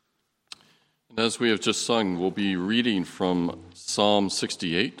And as we have just sung, we'll be reading from Psalm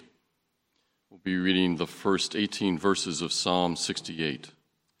 68. We'll be reading the first 18 verses of Psalm 68.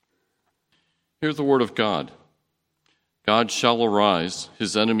 Hear the word of God. God shall arise,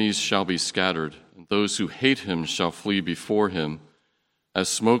 his enemies shall be scattered, and those who hate him shall flee before him. As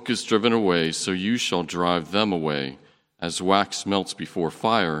smoke is driven away, so you shall drive them away. As wax melts before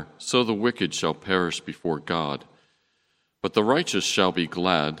fire, so the wicked shall perish before God. But the righteous shall be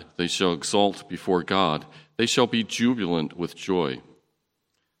glad, they shall exult before God, they shall be jubilant with joy.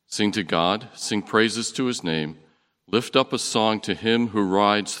 Sing to God, sing praises to his name, lift up a song to him who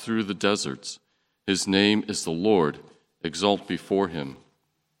rides through the deserts. His name is the Lord, exult before him.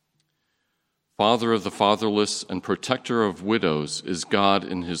 Father of the fatherless and protector of widows is God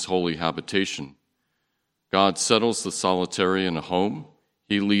in his holy habitation. God settles the solitary in a home,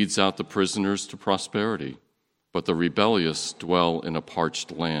 he leads out the prisoners to prosperity. But the rebellious dwell in a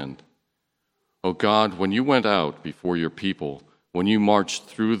parched land. O God, when you went out before your people, when you marched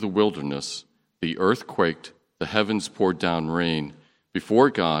through the wilderness, the earth quaked, the heavens poured down rain, before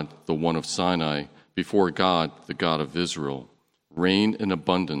God, the one of Sinai, before God, the God of Israel. Rain in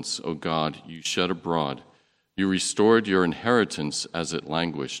abundance, O God, you shed abroad. You restored your inheritance as it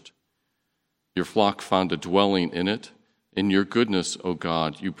languished. Your flock found a dwelling in it. In your goodness, O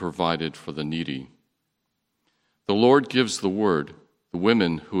God, you provided for the needy. The Lord gives the word. The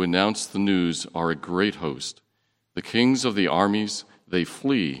women who announce the news are a great host. The kings of the armies, they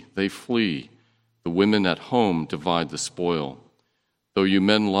flee, they flee. The women at home divide the spoil. Though you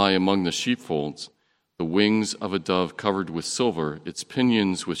men lie among the sheepfolds, the wings of a dove covered with silver, its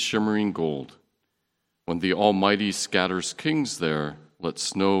pinions with shimmering gold. When the Almighty scatters kings there, let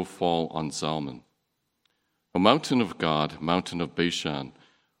snow fall on Zalman. O mountain of God, mountain of Bashan,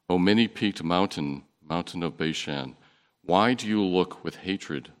 O many-peaked mountain, mountain of Bashan, why do you look with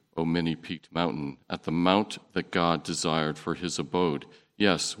hatred, O many-peaked mountain, at the mount that God desired for his abode,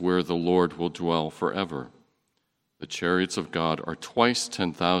 yes, where the Lord will dwell forever? The chariots of God are twice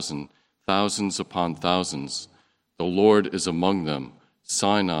 10,000, thousands upon thousands. The Lord is among them.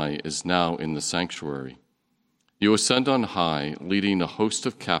 Sinai is now in the sanctuary. You ascend on high, leading a host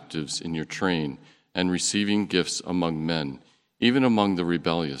of captives in your train and receiving gifts among men, even among the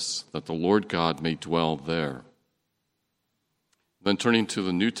rebellious, that the Lord God may dwell there. Then turning to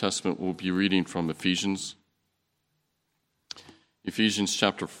the New Testament, we'll be reading from Ephesians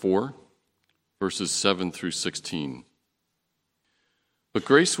chapter 4, verses 7 through 16. But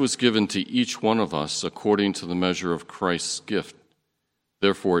grace was given to each one of us according to the measure of Christ's gift.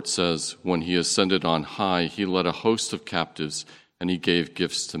 Therefore it says, when he ascended on high, he led a host of captives, and he gave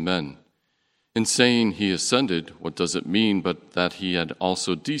gifts to men. In saying he ascended, what does it mean but that he had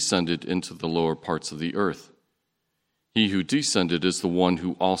also descended into the lower parts of the earth? He who descended is the one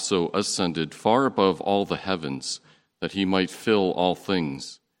who also ascended far above all the heavens, that he might fill all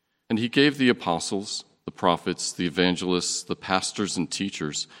things. And he gave the apostles, the prophets, the evangelists, the pastors and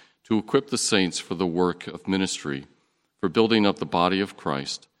teachers to equip the saints for the work of ministry, for building up the body of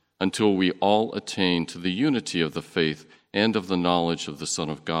Christ, until we all attain to the unity of the faith and of the knowledge of the Son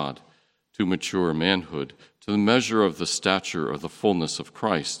of God, to mature manhood, to the measure of the stature of the fullness of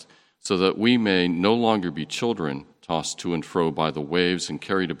Christ, so that we may no longer be children, tossed to and fro by the waves and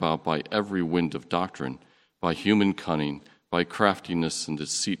carried about by every wind of doctrine, by human cunning, by craftiness and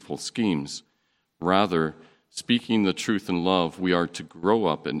deceitful schemes. Rather, speaking the truth in love, we are to grow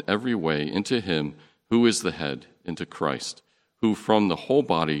up in every way into him who is the head, into Christ, who from the whole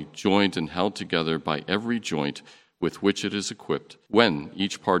body, joined and held together by every joint with which it is equipped, when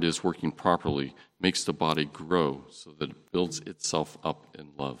each part is working properly, makes the body grow so that it builds itself up in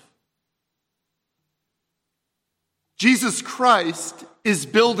love. Jesus Christ is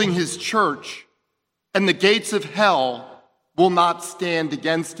building his church, and the gates of hell will not stand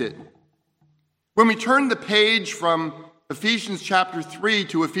against it. When we turn the page from Ephesians chapter 3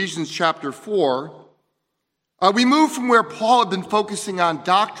 to Ephesians chapter 4, we move from where Paul had been focusing on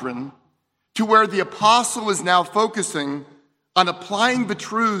doctrine to where the apostle is now focusing on applying the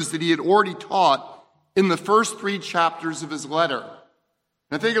truths that he had already taught in the first 3 chapters of his letter.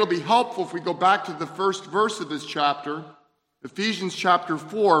 And I think it'll be helpful if we go back to the first verse of this chapter, Ephesians chapter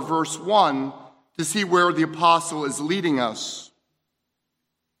 4, verse 1, to see where the apostle is leading us.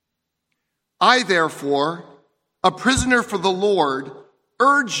 I, therefore, a prisoner for the Lord,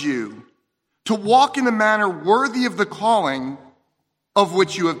 urge you to walk in a manner worthy of the calling of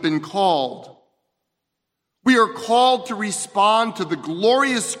which you have been called. We are called to respond to the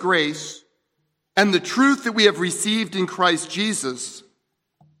glorious grace and the truth that we have received in Christ Jesus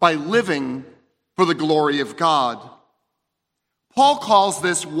by living for the glory of God. Paul calls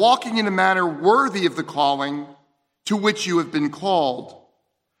this walking in a manner worthy of the calling to which you have been called.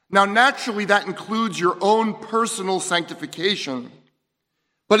 Now, naturally, that includes your own personal sanctification.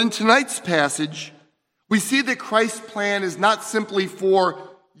 But in tonight's passage, we see that Christ's plan is not simply for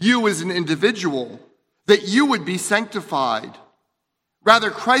you as an individual, that you would be sanctified. Rather,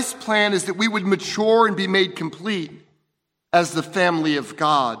 Christ's plan is that we would mature and be made complete as the family of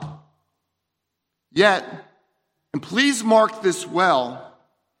God. Yet, and please mark this well,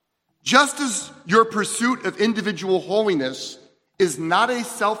 just as your pursuit of individual holiness is not a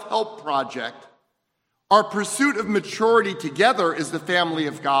self-help project, our pursuit of maturity together as the family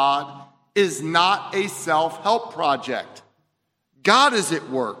of God is not a self-help project. God is at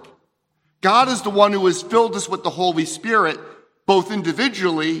work. God is the one who has filled us with the Holy Spirit, both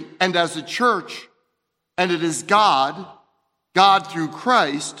individually and as a church, and it is God through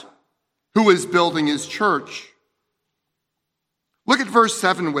Christ, who is building his church. Look at verse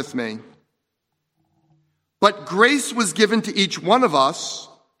 7 with me. But grace was given to each one of us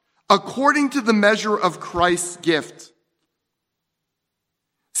according to the measure of Christ's gift.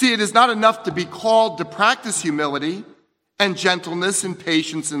 See, it is not enough to be called to practice humility and gentleness and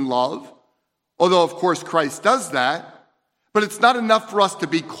patience and love, although of course Christ does that, but it's not enough for us to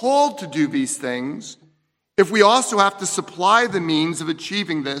be called to do these things if we also have to supply the means of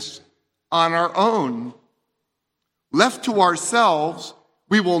achieving this on our own. Left to ourselves,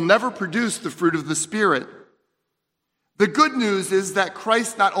 we will never produce the fruit of the Spirit. The good news is that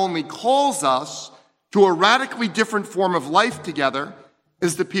Christ not only calls us to a radically different form of life together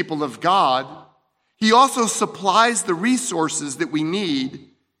as the people of God, he also supplies the resources that we need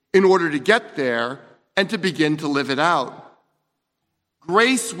in order to get there and to begin to live it out.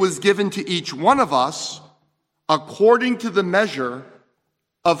 Grace was given to each one of us according to the measure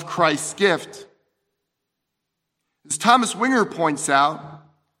of Christ's gift. As Thomas Winger points out,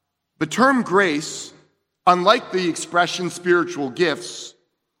 the term grace, unlike the expression spiritual gifts,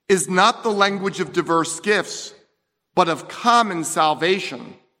 is not the language of diverse gifts, but of common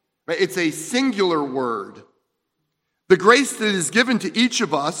salvation. It's a singular word. The grace that is given to each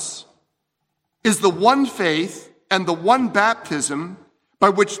of us is the one faith and the one baptism by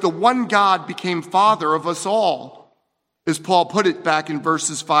which the one God became Father of us all, as Paul put it back in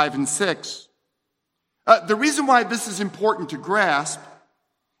verses 5 and 6. The reason why this is important to grasp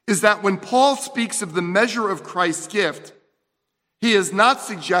is that when Paul speaks of the measure of Christ's gift, he is not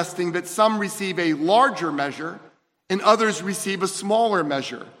suggesting that some receive a larger measure and others receive a smaller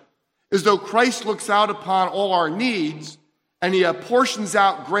measure, as though Christ looks out upon all our needs and he apportions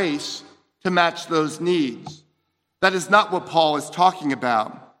out grace to match those needs. That is not what Paul is talking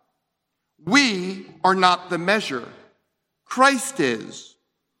about. We are not the measure. Christ is.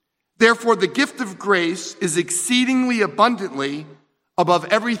 Therefore, the gift of grace is exceedingly abundantly above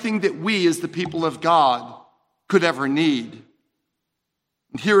everything that we as the people of God could ever need.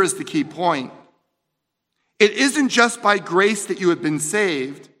 And here is the key point. It isn't just by grace that you have been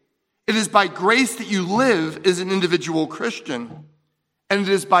saved. It is by grace that you live as an individual Christian. And it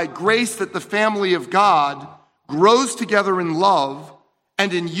is by grace that the family of God grows together in love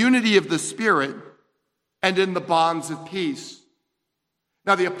and in unity of the Spirit and in the bonds of peace.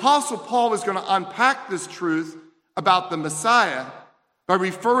 Now, the Apostle Paul is going to unpack this truth about the Messiah by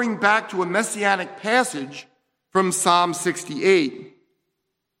referring back to a messianic passage from Psalm 68.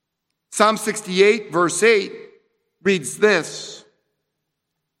 Psalm 68, verse 8, reads this.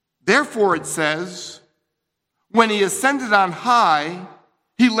 Therefore, it says, when he ascended on high,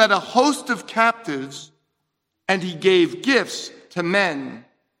 he led a host of captives and he gave gifts to men.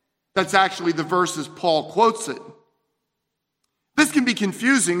 That's actually the verse as Paul quotes it. This can be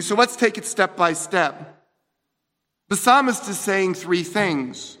confusing, so let's take it step by step. The psalmist is saying three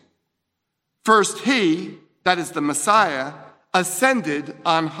things. First, he, that is the Messiah, ascended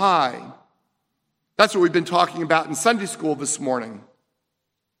on high. That's what we've been talking about in Sunday school this morning.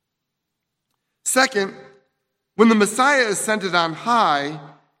 Second, when the Messiah ascended on high,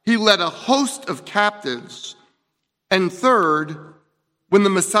 he led a host of captives. And third, when the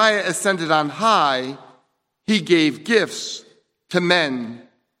Messiah ascended on high, he gave gifts to men.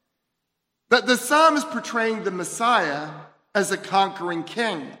 The psalm is portraying the Messiah as a conquering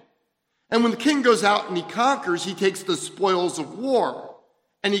king. And when the king goes out and he conquers, he takes the spoils of war.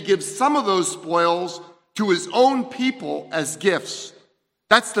 And he gives some of those spoils to his own people as gifts.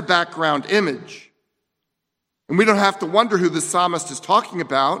 That's the background image. And we don't have to wonder who the psalmist is talking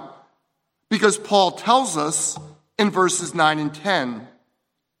about, because Paul tells us in verses 9 and 10.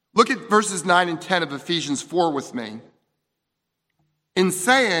 Look at verses 9 and 10 of Ephesians 4 with me. In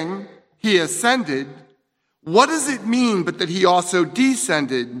saying he ascended, what does it mean but that he also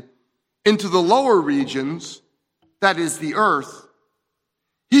descended into the lower regions, that is the earth?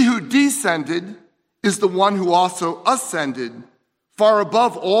 He who descended is the one who also ascended far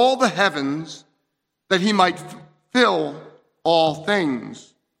above all the heavens, that he might fill all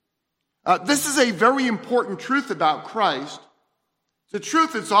things. This is a very important truth about Christ. The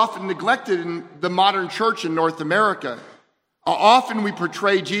truth that's often neglected in the modern church in North America. Often we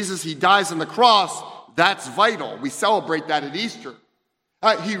portray Jesus, he dies on the cross. That's vital. We celebrate that at Easter.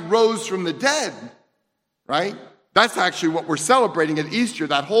 He rose from the dead, right? That's actually what we're celebrating at Easter,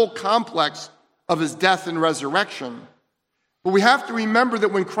 that whole complex of his death and resurrection. But we have to remember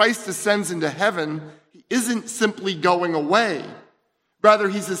that when Christ ascends into heaven, he isn't simply going away. Rather,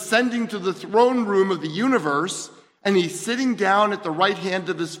 he's ascending to the throne room of the universe, and he's sitting down at the right hand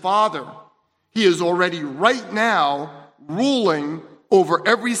of his Father. He is already right now ruling over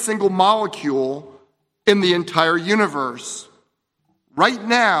every single molecule in the entire universe. Right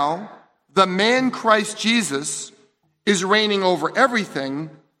now, the man Christ Jesus is reigning over everything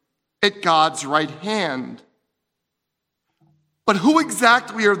at God's right hand. But who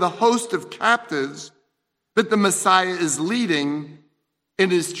exactly are the host of captives that the Messiah is leading in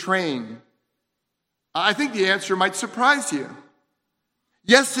his train? I think the answer might surprise you.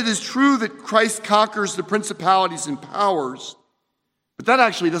 Yes, it is true that Christ conquers the principalities and powers, but that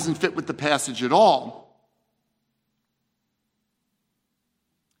actually doesn't fit with the passage at all.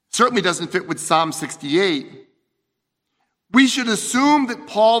 Certainly doesn't fit with Psalm 68. We should assume that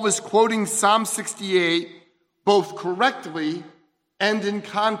Paul is quoting Psalm 68 both correctly and in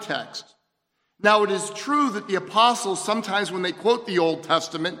context. Now, it is true that the apostles, sometimes when they quote the Old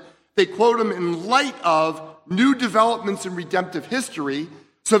Testament, they quote them in light of new developments in redemptive history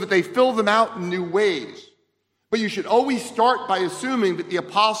so that they fill them out in new ways. But you should always start by assuming that the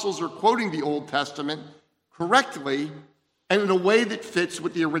apostles are quoting the Old Testament correctly and in a way that fits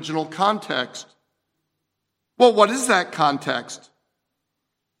with the original context. Well, what is that context?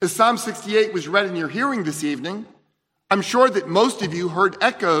 As Psalm 68 was read in your hearing this evening, I'm sure that most of you heard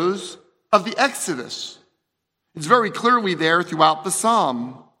echoes of the Exodus. It's very clearly there throughout the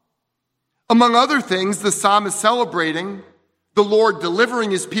psalm. Among other things, the psalm is celebrating the Lord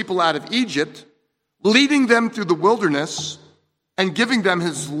delivering his people out of Egypt, leading them through the wilderness, and giving them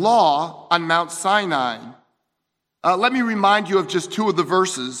his law on Mount Sinai. Let me remind you of just two of the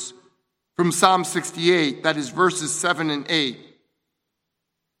verses from Psalm 68, that is verses 7 and 8.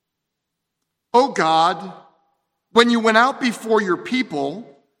 O God, when you went out before your people,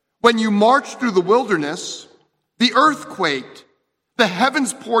 when you marched through the wilderness, the earth quaked, the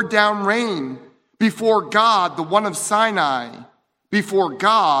heavens poured down rain before God, the one of Sinai, before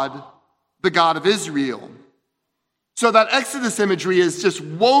God, the God of Israel. So that Exodus imagery is just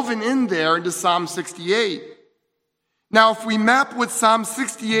woven in there into Psalm 68. Now, if we map what Psalm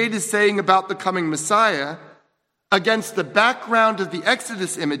 68 is saying about the coming Messiah against the background of the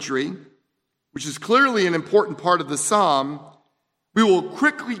Exodus imagery, which is clearly an important part of the psalm, we will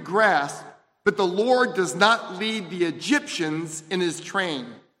quickly grasp that the Lord does not lead the Egyptians in his train.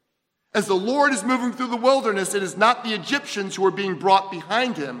 As the Lord is moving through the wilderness, it is not the Egyptians who are being brought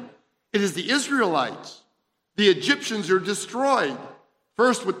behind him. It is the Israelites. The Egyptians are destroyed,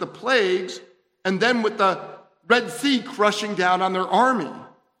 first with the plagues, and then with the Red Sea crushing down on their army.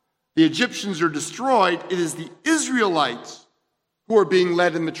 The Egyptians are destroyed. It is the Israelites who are being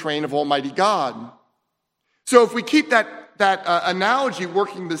led in the train of Almighty God. So if we keep that analogy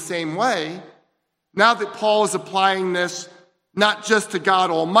working the same way, now that Paul is applying this not just to God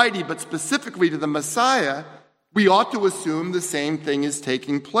Almighty, but specifically to the Messiah, we ought to assume the same thing is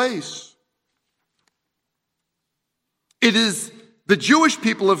taking place. It is the Jewish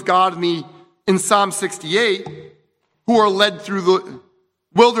people of God in Psalm 68 who are led through the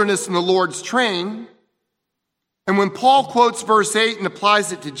wilderness in the Lord's train. And when Paul quotes verse 8 and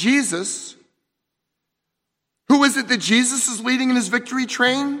applies it to Jesus, who is it that Jesus is leading in his victory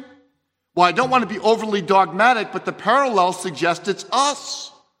train? Well, I don't want to be overly dogmatic, but the parallel suggests it's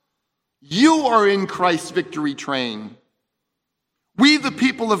us. You are in Christ's victory train. We, the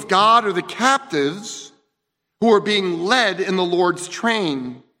people of God, are the captives who are being led in the Lord's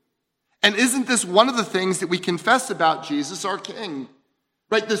train. And isn't this one of the things that we confess about Jesus, our King?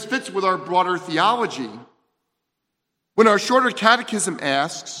 Right? This fits with our broader theology. When our shorter catechism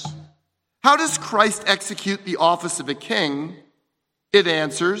asks, how does Christ execute the office of a king? It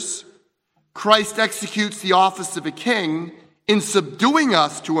answers, Christ executes the office of a king in subduing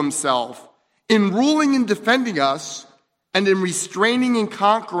us to himself, in ruling and defending us, and in restraining and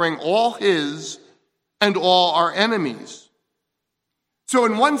conquering all his and all our enemies. So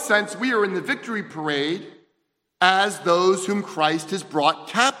in one sense, we are in the victory parade as those whom Christ has brought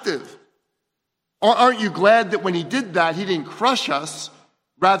captive. Or aren't you glad that when he did that, he didn't crush us,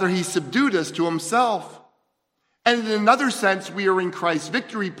 rather he subdued us to himself? And in another sense, we are in Christ's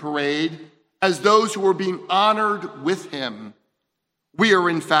victory parade as those who are being honored with him. We are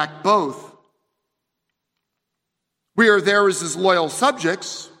in fact both. We are there as his loyal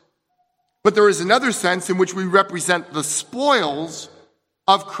subjects, but there is another sense in which we represent the spoils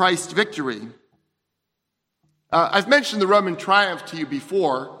of Christ's victory. I've mentioned the Roman triumph to you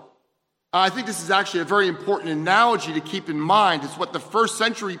before. I think this is actually a very important analogy to keep in mind. It's what the first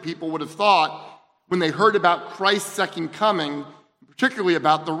century people would have thought when they heard about Christ's second coming, particularly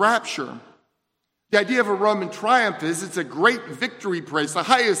about the rapture. The idea of a Roman triumph is it's a great victory parade. It's the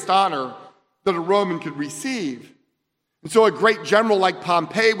highest honor that a Roman could receive. And so a great general like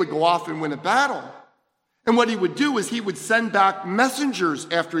Pompey would go off and win a battle. And what he would do is he would send back messengers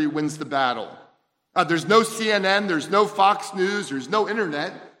after he wins the battle. There's no CNN, there's no Fox News, there's no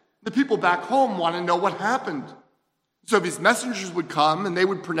internet. The people back home want to know what happened. So these messengers would come and they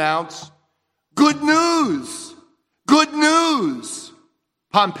would pronounce, "Good news! Good news!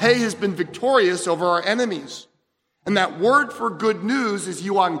 Pompey has been victorious over our enemies." And that word for good news is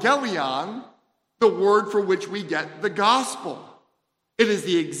euangelion, the word for which we get the gospel. It is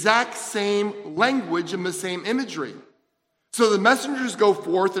the exact same language and the same imagery. So the messengers go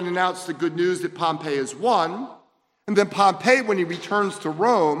forth and announce the good news that Pompey has won. And then Pompey, when he returns to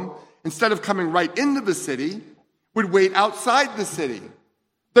Rome, instead of coming right into the city, would wait outside the city.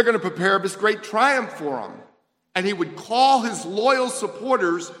 They're going to prepare this great triumph for him. And he would call his loyal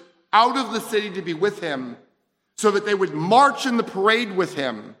supporters out of the city to be with him so that they would march in the parade with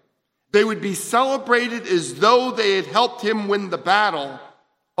him. They would be celebrated as though they had helped him win the battle,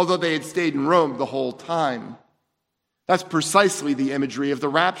 although they had stayed in Rome the whole time. That's precisely the imagery of the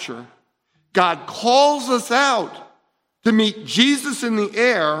rapture. God calls us out to meet Jesus in the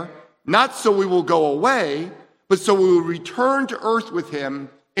air, not so we will go away, but so we will return to earth with him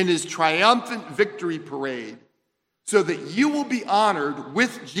in his triumphant victory parade, so that you will be honored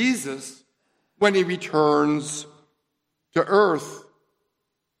with Jesus when he returns to earth.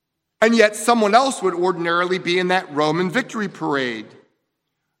 And yet someone else would ordinarily be in that Roman victory parade.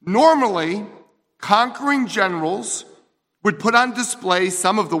 Normally, conquering generals would put on display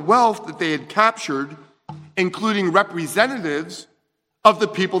some of the wealth that they had captured, including representatives of the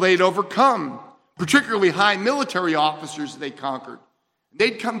people they had overcome, particularly high military officers they conquered.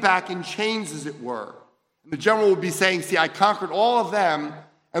 They'd come back in chains, as it were. And the general would be saying, "See, I conquered all of them,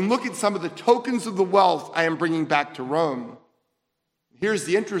 and look at some of the tokens of the wealth I am bringing back to Rome." Here's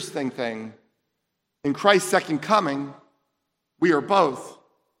the interesting thing. In Christ's second coming, we are both.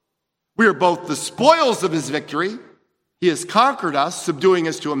 We are both the spoils of his victory. He has conquered us, subduing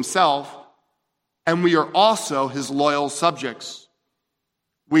us to himself, and we are also his loyal subjects.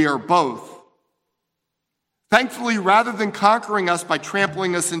 We are both. Thankfully, rather than conquering us by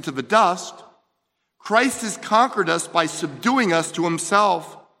trampling us into the dust, Christ has conquered us by subduing us to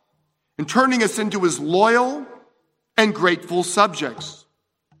himself and turning us into his loyal and grateful subjects.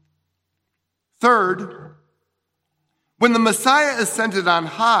 Third, when the Messiah ascended on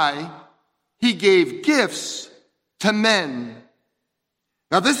high, he gave gifts to men.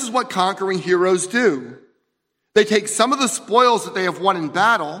 Now, this is what conquering heroes do. They take some of the spoils that they have won in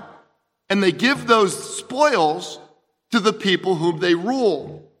battle, and they give those spoils to the people whom they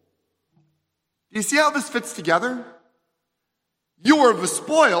rule. Do you see how this fits together? You are the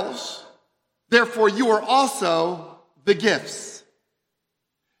spoils, therefore you are also the gifts.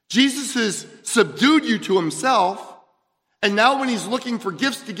 Jesus has subdued you to himself, and now when he's looking for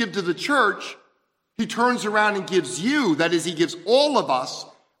gifts to give to the church, he turns around and gives you, that is, he gives all of us,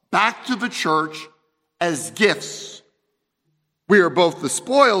 back to the church as gifts. We are both the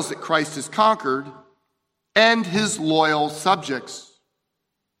spoils that Christ has conquered and his loyal subjects.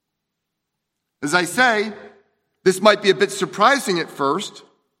 As I say, this might be a bit surprising at first,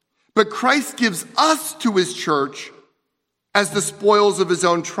 but Christ gives us to his church as the spoils of his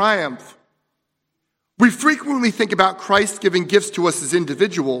own triumph. We frequently think about Christ giving gifts to us as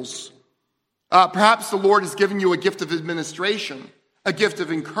individuals. Perhaps the Lord has given you a gift of administration, a gift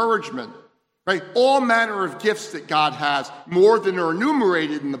of encouragement, right? All manner of gifts that God has, more than are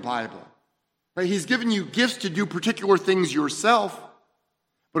enumerated in the Bible. Right? He's given you gifts to do particular things yourself.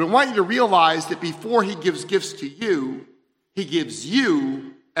 But I want you to realize that before he gives gifts to you, he gives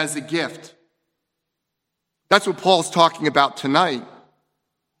you as a gift. That's what Paul's talking about tonight.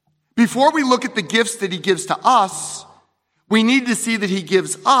 Before we look at the gifts that he gives to us, we need to see that he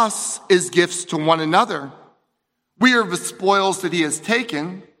gives us as gifts to one another. We are the spoils that he has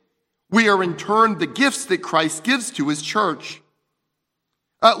taken. we are in turn the gifts that Christ gives to his church.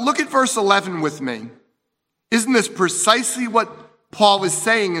 Look at verse 11 with me. Isn't this precisely what Paul is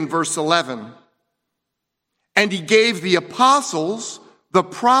saying in verse 11? And he gave the apostles, the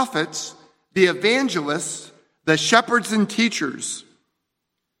prophets, the evangelists, the shepherds and teachers.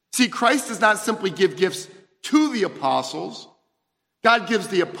 See, Christ does not simply give gifts to the apostles. God gives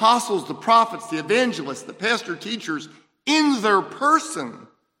the apostles, the prophets, the evangelists, the pastor teachers in their person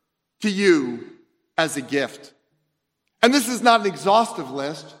to you as a gift. And this is not an exhaustive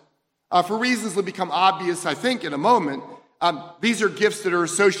list. For reasons that become obvious, I think, in a moment, these are gifts that are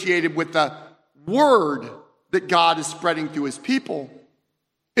associated with the word that God is spreading through his people.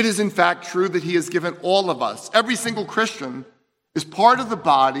 It is in fact true that he has given all of us, every single Christian, is part of the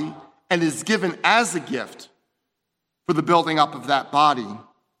body and is given as a gift for the building up of that body.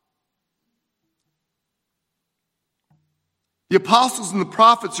 The apostles and the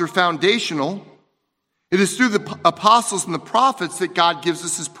prophets are foundational. It is through the apostles and the prophets that God gives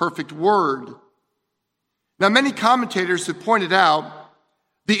us his perfect word. Now, many commentators have pointed out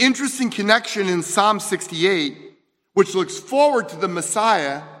the interesting connection in Psalm 68, which looks forward to the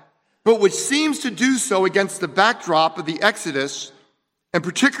Messiah, but which seems to do so against the backdrop of the Exodus, and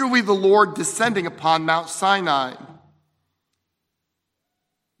particularly the Lord descending upon Mount Sinai.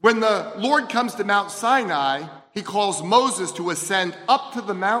 When the Lord comes to Mount Sinai, he calls Moses to ascend up to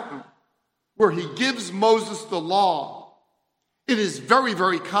the mountain where he gives Moses the law. It is very,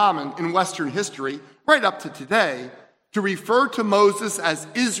 very common in Western history, right up to today, to refer to Moses as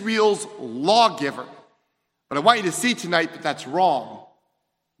Israel's lawgiver. But I want you to see tonight that that's wrong.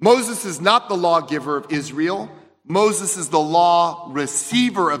 Moses is not the lawgiver of Israel. Moses is the law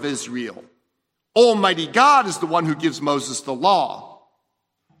receiver of Israel. Almighty God is the one who gives Moses the law.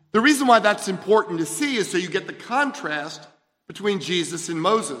 The reason why that's important to see is so you get the contrast between Jesus and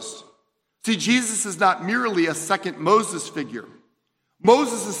Moses. See, Jesus is not merely a second Moses figure.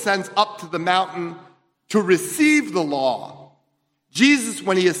 Moses ascends up to the mountain to receive the law. Jesus,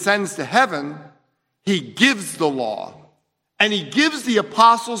 when he ascends to heaven, he gives the law. And he gives the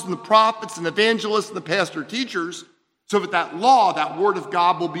apostles and the prophets and evangelists and the pastor teachers so that that law, that word of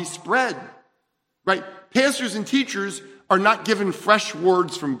God will be spread. Right? Pastors and teachers are not given fresh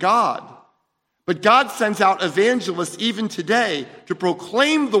words from God. But God sends out evangelists even today to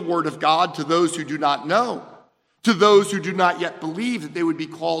proclaim the word of God to those who do not know, to those who do not yet believe that they would be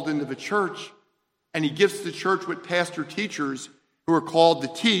called into the church. And he gives the church with pastor teachers who are called to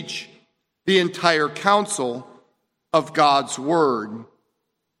teach the entire counsel of God's word.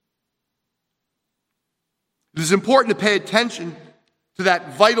 It is important to pay attention to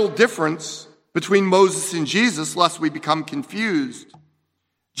that vital difference between Moses and Jesus, lest we become confused.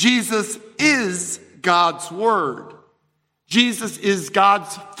 Jesus is God's word. Jesus is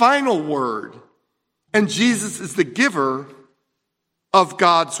God's final word. And Jesus is the giver of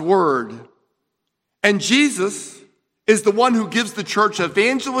God's word. And Jesus is the one who gives the church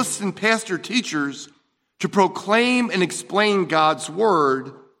evangelists and pastor teachers to proclaim and explain God's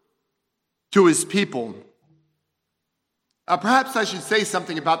word to his people. Perhaps I should say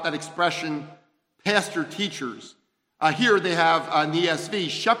something about that expression, pastor teachers. Here they have in the ESV,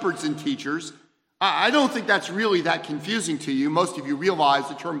 shepherds and teachers. I don't think that's really that confusing to you. Most of you realize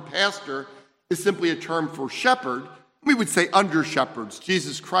the term pastor is simply a term for shepherd. We would say under shepherds.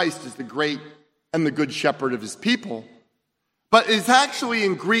 Jesus Christ is the great and the good shepherd of his people. But it's actually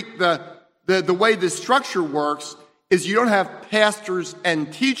in Greek, the way this structure works is you don't have pastors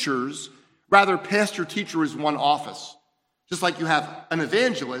and teachers. Rather, pastor-teacher is one office. Just like you have an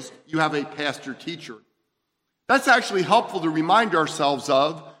evangelist, you have a pastor-teacher. That's actually helpful to remind ourselves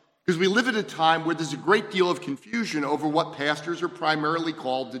of because we live at a time where there's a great deal of confusion over what pastors are primarily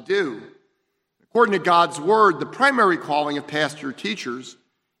called to do. According to God's word, the primary calling of pastor-teachers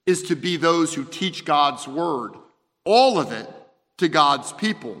is to be those who teach God's word, all of it to God's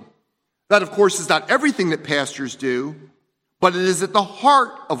people. That, of course, is not everything that pastors do, but it is at the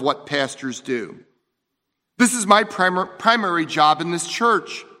heart of what pastors do. This is my primary job in this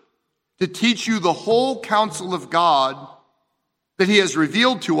church, to teach you the whole counsel of God that he has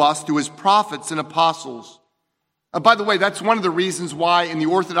revealed to us through his prophets and apostles. By the way, that's one of the reasons why in the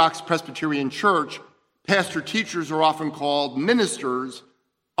Orthodox Presbyterian Church, pastor-teachers are often called ministers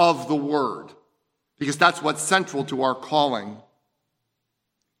of the word, because that's what's central to our calling.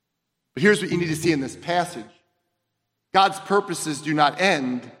 But here's what you need to see in this passage. God's purposes do not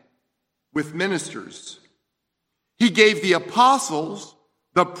end with ministers. He gave the apostles,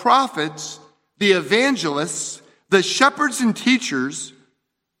 the prophets, the evangelists, the shepherds and teachers,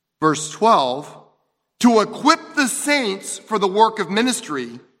 verse 12, to equip the saints for the work of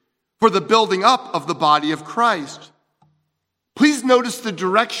ministry, for the building up of the body of Christ. Please notice the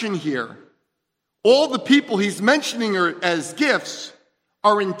direction here. All the people he's mentioning as gifts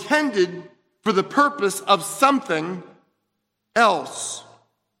are intended for the purpose of something else.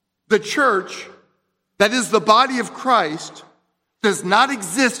 The church, that is the body of Christ, does not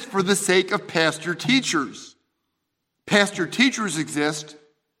exist for the sake of pastor-teachers. Pastor-teachers exist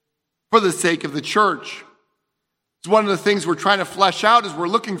for the sake of the church. It's one of the things we're trying to flesh out is we're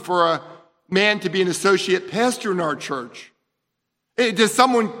looking for a man to be an associate pastor in our church. Does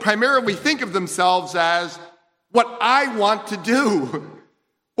someone primarily think of themselves as what I want to do?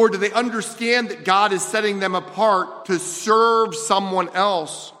 Or do they understand that God is setting them apart to serve someone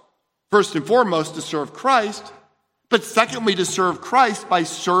else? First and foremost, to serve Christ, but secondly, to serve Christ by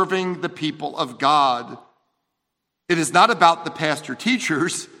serving the people of God. It is not about the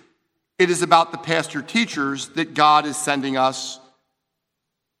pastor-teachers. It is about the pastor-teachers that God is sending us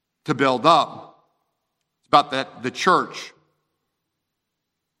to build up. It's about the church.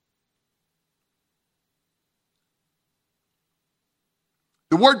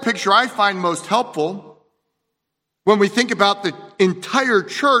 The word picture I find most helpful when we think about the entire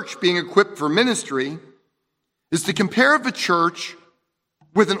church being equipped for ministry is to compare the church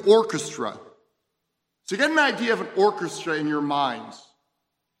with an orchestra. So get an idea of an orchestra in your minds.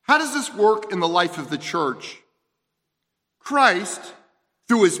 How does this work in the life of the church? Christ,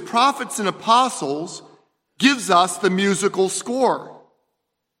 through his prophets and apostles, gives us the musical score.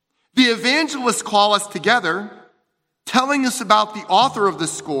 The evangelists call us together, telling us about the author of the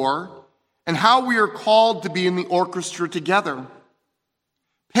score and how we are called to be in the orchestra together.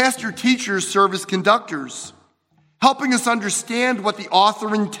 Pastor-teachers serve as conductors, helping us understand what the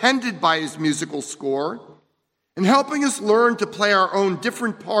author intended by his musical score and helping us learn to play our own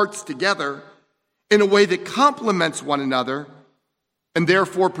different parts together in a way that complements one another and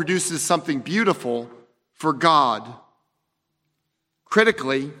therefore produces something beautiful for God.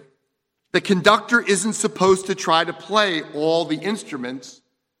 Critically, the conductor isn't supposed to try to play all the instruments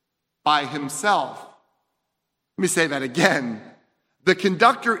by himself. Let me say that again. The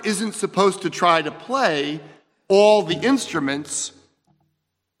conductor isn't supposed to try to play all the instruments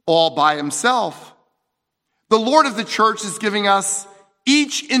all by himself. The Lord of the church is giving us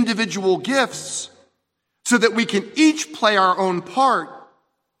each individual gifts so that we can each play our own part.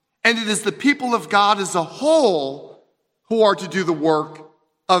 And it is the people of God as a whole who are to do the work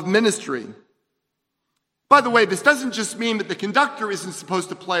of ministry. By the way, this doesn't just mean that the conductor isn't supposed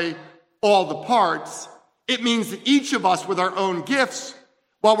to play all the parts. It means that each of us with our own gifts,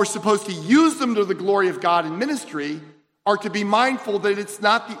 while we're supposed to use them to the glory of God in ministry, are to be mindful that it's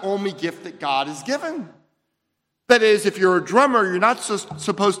not the only gift that God has given. That is, if you're a drummer, you're not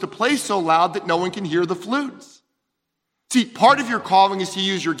supposed to play so loud that no one can hear the flutes. See, part of your calling is to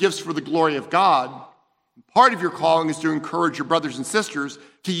use your gifts for the glory of God. Part of your calling is to encourage your brothers and sisters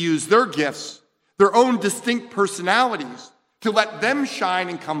to use their gifts, their own distinct personalities, to let them shine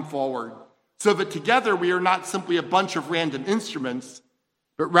and come forward, so that together we are not simply a bunch of random instruments,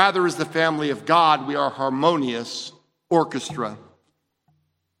 but rather as the family of God, we are a harmonious orchestra.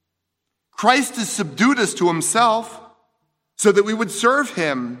 Christ has subdued us to himself so that we would serve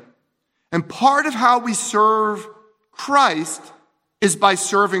him. And part of how we serve Christ is by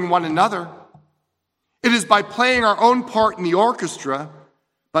serving one another. It is by playing our own part in the orchestra,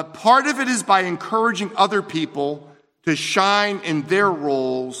 but part of it is by encouraging other people to shine in their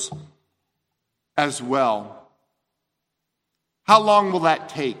roles as well. How long will that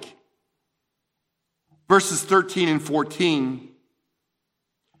take? Verses 13 and 14.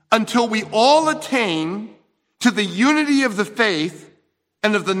 Until we all attain to the unity of the faith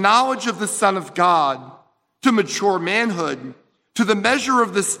and of the knowledge of the Son of God, to mature manhood, to the measure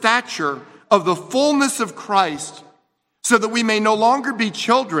of the stature of the fullness of Christ, so that we may no longer be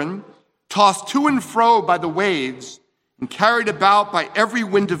children, tossed to and fro by the waves, and carried about by every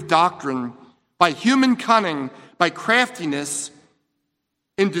wind of doctrine, by human cunning, by craftiness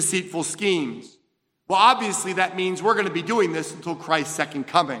in deceitful schemes. Well, obviously that means we're going to be doing this until Christ's second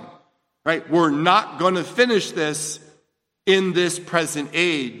coming, right? We're not going to finish this in this present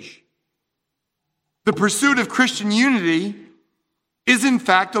age. The pursuit of Christian unity is in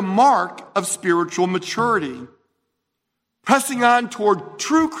fact a mark of spiritual maturity. Pressing on toward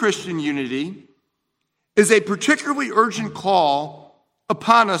true Christian unity is a particularly urgent call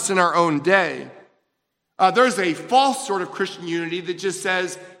upon us in our own day. There's a false sort of Christian unity that just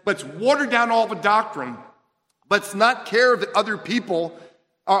says, let's water down all the doctrine. Let's not care that other people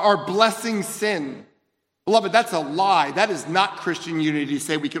are blessing sin. Beloved, that's a lie. That is not Christian unity to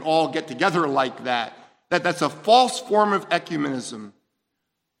say we can all get together like that. That's a false form of ecumenism.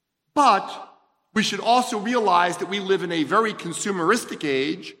 But we should also realize that we live in a very consumeristic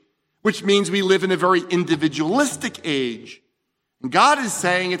age, which means we live in a very individualistic age. And God is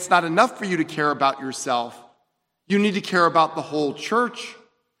saying it's not enough for you to care about yourself. You need to care about the whole church.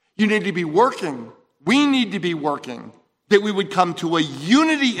 You need to be working. We need to be working that we would come to a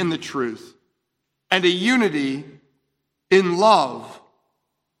unity in the truth and a unity in love.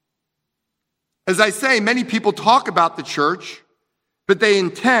 As I say, many people talk about the church, but they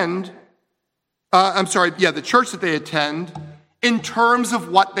intend, the church that they attend in terms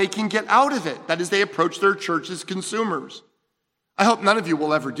of what they can get out of it. That is, they approach their church as consumers. I hope none of you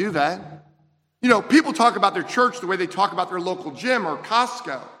will ever do that. You know, people talk about their church the way they talk about their local gym or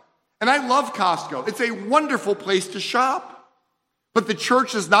Costco. And I love Costco. It's a wonderful place to shop. But the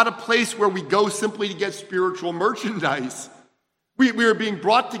church is not a place where we go simply to get spiritual merchandise. We are being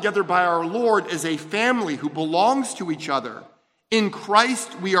brought together by our Lord as a family who belongs to each other. In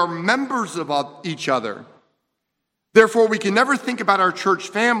Christ, we are members of each other. Therefore, we can never think about our church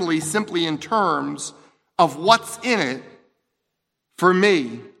family simply in terms of what's in it for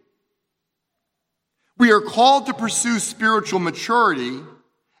me. We are called to pursue spiritual maturity,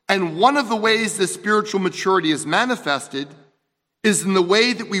 and one of the ways this spiritual maturity is manifested is in the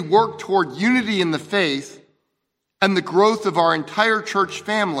way that we work toward unity in the faith and the growth of our entire church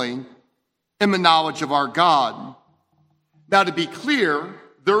family in the knowledge of our God. Now, to be clear,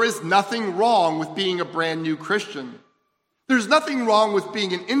 there is nothing wrong with being a brand new Christian. There's nothing wrong with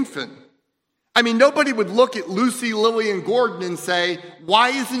being an infant. I mean, nobody would look at Lucy, Lily, and Gordon and say, why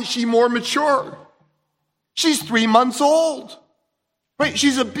isn't she more mature? She's 3 months old, right?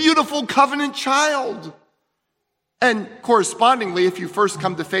 She's a beautiful covenant child. And correspondingly, if you first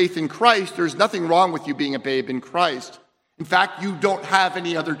come to faith in Christ, there's nothing wrong with you being a babe in Christ. In fact, you don't have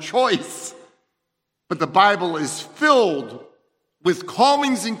any other choice. But the Bible is filled with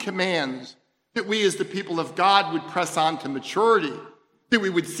callings and commands that we as the people of God would press on to maturity, that we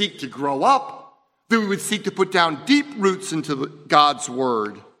would seek to grow up, that we would seek to put down deep roots into God's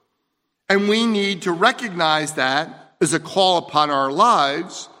word. And we need to recognize that as a call upon our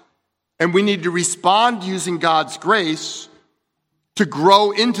lives, and we need to respond using God's grace to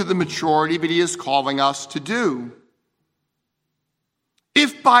grow into the maturity that he is calling us to do.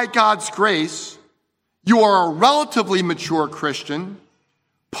 If by God's grace you are a relatively mature Christian,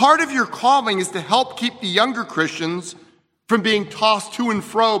 part of your calling is to help keep the younger Christians from being tossed to and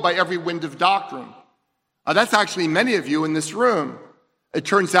fro by every wind of doctrine. That's actually many of you in this room. It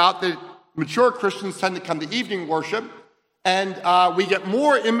turns out that mature Christians tend to come to evening worship, and we get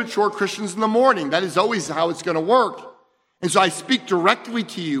more immature Christians in the morning. That is always how it's going to work. And so I speak directly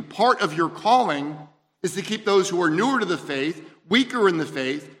to you. Part of your calling is to keep those who are newer to the faith, weaker in the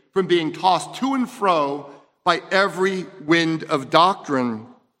faith, from being tossed to and fro by every wind of doctrine.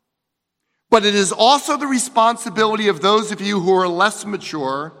 But it is also the responsibility of those of you who are less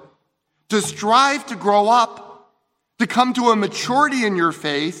mature to strive to grow up, to come to a maturity in your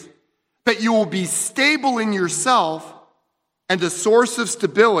faith, that you will be stable in yourself and a source of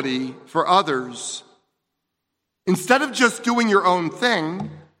stability for others. Instead of just doing your own thing,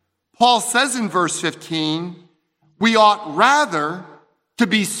 Paul says in verse 15, we ought rather to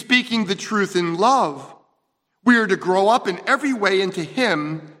be speaking the truth in love. We are to grow up in every way into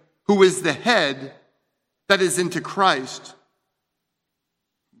him who is the head, that is, into Christ.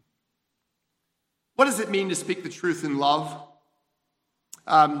 What does it mean to speak the truth in love?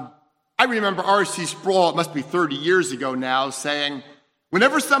 I remember R.C. Sproul, it must be 30 years ago now, saying,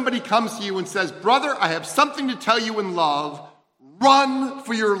 whenever somebody comes to you and says, brother, I have something to tell you in love, run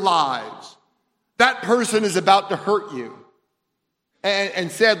for your lives. That person is about to hurt you.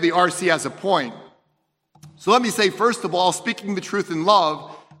 And sadly, R.C. has a point. So let me say, first of all, speaking the truth in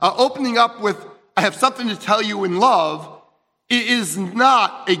love, opening up with, I have something to tell you in love, it is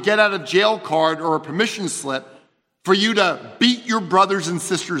not a get-out-of-jail card or a permission slip for you to beat your brothers and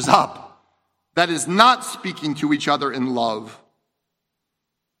sisters up. That is not speaking to each other in love.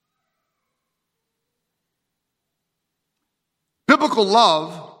 Biblical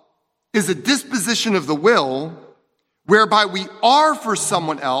love is a disposition of the will whereby we are for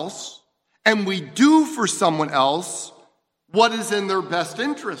someone else and we do for someone else what is in their best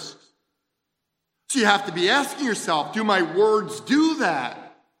interest. So you have to be asking yourself, do my words do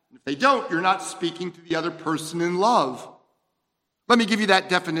that? If they don't, you're not speaking to the other person in love. Let me give you that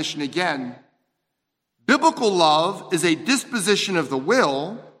definition again. Biblical love is a disposition of the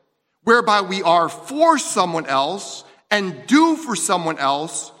will whereby we are for someone else and do for someone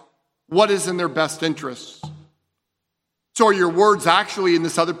else what is in their best interests. So are your words actually in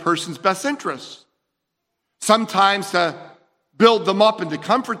this other person's best interests? Sometimes the build them up and to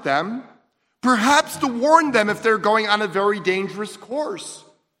comfort them, perhaps to warn them if they're going on a very dangerous course.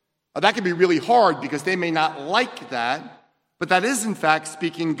 That can be really hard because they may not like that, but that is in fact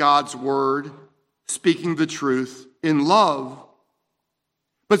speaking God's word, speaking the truth in love.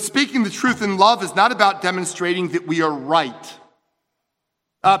 But speaking the truth in love is not about demonstrating that we are right.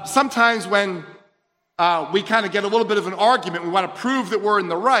 Sometimes when we kind of get a little bit of an argument, we want to prove that we're in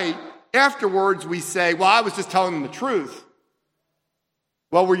the right, afterwards we say, well, I was just telling them the truth.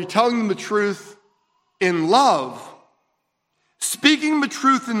 Well, were you telling them the truth in love? Speaking the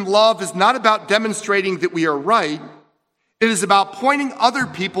truth in love is not about demonstrating that we are right. It is about pointing other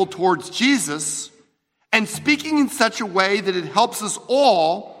people towards Jesus and speaking in such a way that it helps us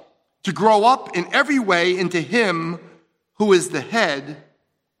all to grow up in every way into Him who is the head,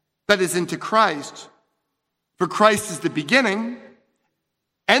 that is, into Christ. For Christ is the beginning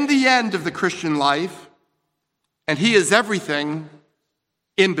and the end of the Christian life, and He is everything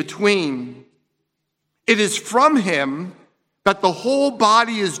in between. It is from Him that the whole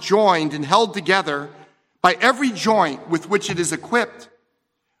body is joined and held together by every joint with which it is equipped.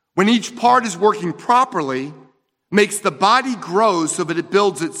 When each part is working properly, makes the body grow so that it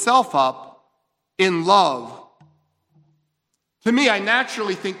builds itself up in love. To me, I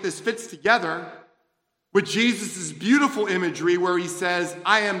naturally think this fits together with Jesus' beautiful imagery where He says,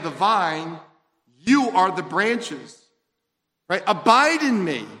 I am the vine, you are the branches. Right? Abide in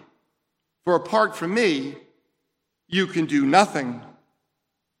me, for apart from me, you can do nothing.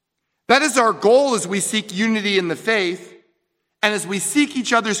 That is our goal as we seek unity in the faith and as we seek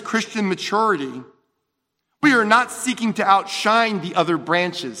each other's Christian maturity. We are not seeking to outshine the other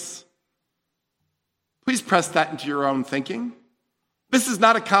branches. Please press that into your own thinking. This is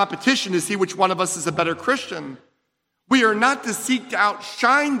not a competition to see which one of us is a better Christian. We are not to seek to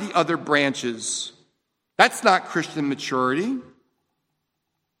outshine the other branches. That's not Christian maturity.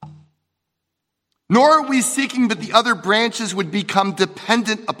 Nor are we seeking that the other branches would become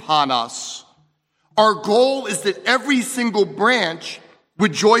dependent upon us. Our goal is that every single branch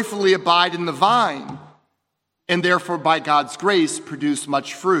would joyfully abide in the vine, and therefore, by God's grace, produce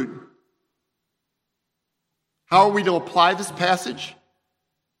much fruit. How are we to apply this passage?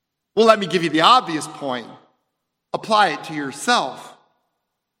 Well, let me give you the obvious point. Apply it to yourself.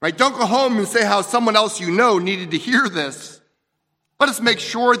 Right? Don't go home and say how someone else you know needed to hear this. Let us make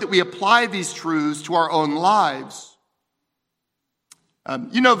sure that we apply these truths to our own lives.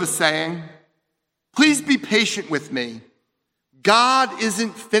 You know the saying, please be patient with me. God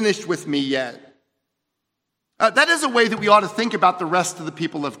isn't finished with me yet. That is a way that we ought to think about the rest of the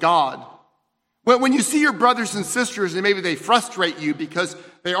people of God. When you see your brothers and sisters and maybe they frustrate you because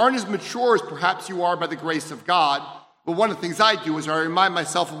they aren't as mature as perhaps you are by the grace of God, well, one of the things I do is I remind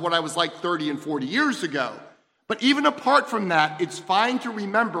myself of what I was like 30 and 40 years ago. But even apart from that, it's fine to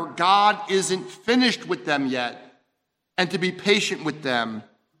remember God isn't finished with them yet and to be patient with them.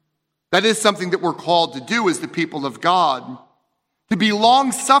 That is something that we're called to do as the people of God, to be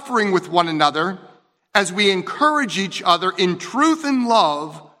long-suffering with one another as we encourage each other in truth and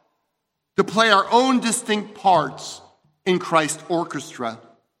love to play our own distinct parts in Christ's orchestra.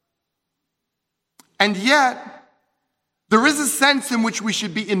 And yet, there is a sense in which we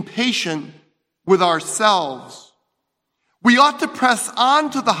should be impatient with ourselves. We ought to press on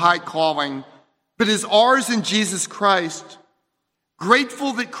to the high calling that is ours in Jesus Christ,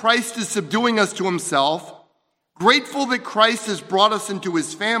 grateful that Christ is subduing us to Himself, grateful that Christ has brought us into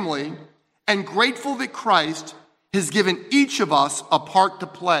His family, and grateful that Christ has given each of us a part to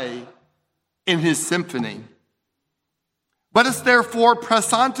play in His symphony. Let us therefore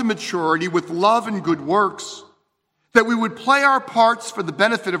press on to maturity with love and good works, that we would play our parts for the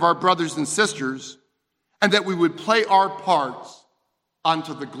benefit of our brothers and sisters, and that we would play our parts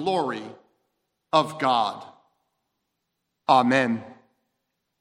unto the glory of God. Amen.